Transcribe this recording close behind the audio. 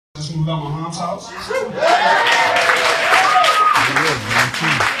just moved out my mom's house. Now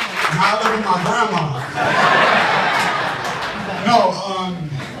I live with my grandma. No,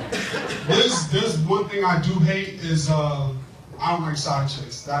 there's one thing I do hate is I don't like side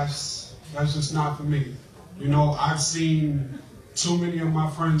chicks. That's just not for me. You know, I've seen too many of my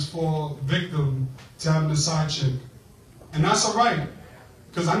friends fall victim to having a side chick. And that's all right.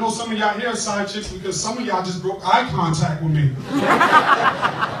 Because I know some of y'all here are side chicks because some of y'all just broke eye contact with me.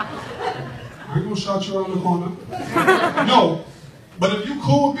 I ain't gonna shout you around the corner. No, but if you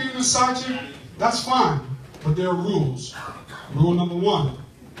cool with being a side chick, that's fine. But there are rules. Rule number 1,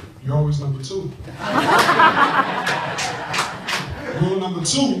 you're always number 2. Rule number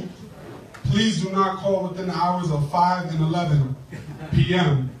 2, please do not call within the hours of 5 and 11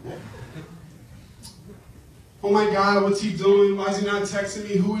 p.m. Oh my God, what's he doing? Why is he not texting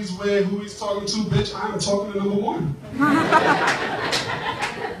me? Who he's with? Who he's talking to? Bitch, I am talking to number 1.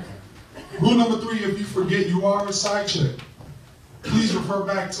 Rule number 3, if you forget you are a side chick, please refer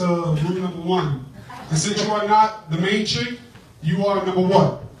back to rule number 1. And since you are not the main chick, you are number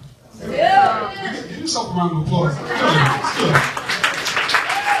what? Give yourself a round of applause. It's good.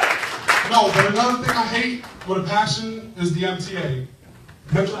 No, but another thing I hate with a passion is the MTA.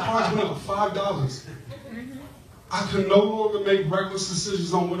 Metro cards went up $5. I can no longer make reckless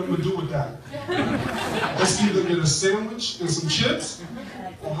decisions on what I'm going to do with that. Let's either get a sandwich and some chips,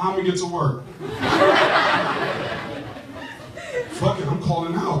 or how I'm going to get to work. Fuck it, I'm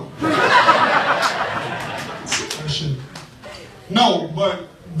calling out. That shit. No, but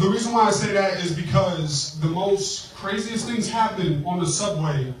the reason why I say that is because the most craziest things happen on the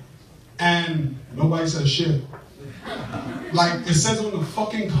subway, and nobody says shit. Like, it says on the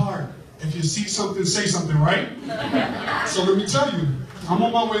fucking card, if you see something, say something, right? So let me tell you, I'm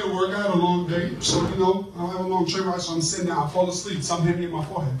on my way to work. I had a long day, so you know, I have a long train ride, so I'm sitting down, I fall asleep, something hit me in my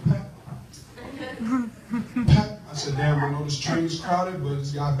forehead. Pat. Pat. I said, damn, I know this train is crowded, but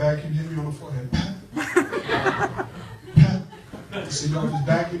this guy back here hit me on the forehead. Pat. Pat. I said, y'all just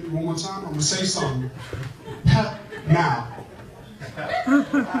back hit me one more time, I'm gonna say something. Pat. Now.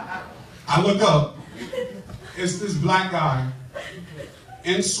 I look up, it's this black guy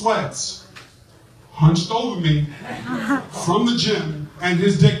in sweats, hunched over me from the gym, and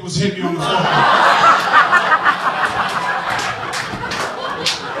his dick was hitting me on the forehead.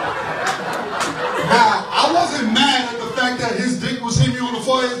 Now, I wasn't mad at the fact that his dick was hitting me on the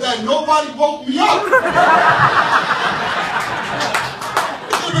forehead, that nobody woke me up.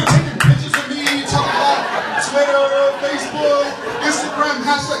 They've been taking pictures of me, talking about Twitter, Facebook, Instagram,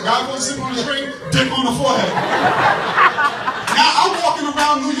 hashtag, guy was sitting on the screen, dick on the forehead. Now I'm walking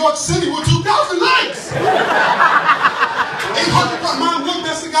around New York City with 2,000 likes. 800, mom, look,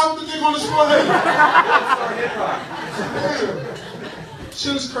 that's the guy with the dick on his forehead. Yeah.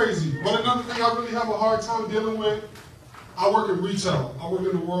 Shit is crazy. But another thing I really have a hard time dealing with, I work in retail. I work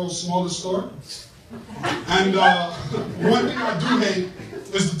in the world's smallest store. And one thing I do hate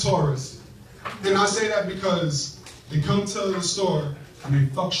is the tourists. And I say that because they come to the store and they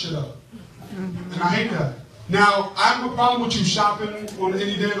fuck shit up. And I hate that. Now, I have no problem with you shopping on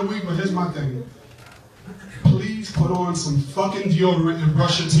any day of the week, but here's my thing. Please put on some fucking deodorant and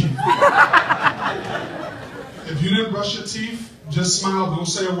brush your teeth. If you didn't brush your teeth, just smile, don't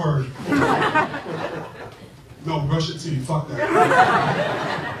say a word. No, brush your teeth, fuck that.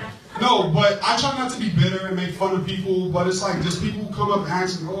 No, but I try not to be bitter and make fun of people, but it's like just people who come up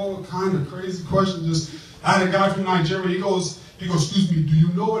asking all kind of crazy questions. I had a guy from Nigeria, he goes, excuse me, do you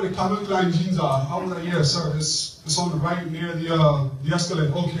know where the Calvin Klein jeans are? I was like, yeah, sir, it's on the right near the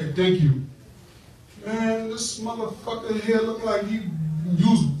escalator. Okay, thank you. Man, this motherfucker here looked like he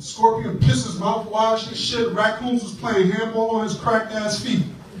used scorpion piss his mouth, wash and shit. Raccoons was playing handball on his cracked ass feet.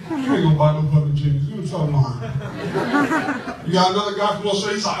 You ain't gonna buy no puppet jeans, you talking about. You got another guy from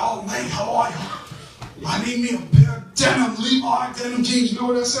Australia, he's like, oh mate, how are you? I need me a pair of denim, Levi denim jeans. You know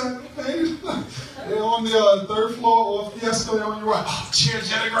what that said? Okay. They're on the 3rd floor off the escalator on your right. Oh, cheers,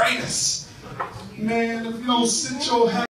 you're the greatest. Man, if you don't sit your head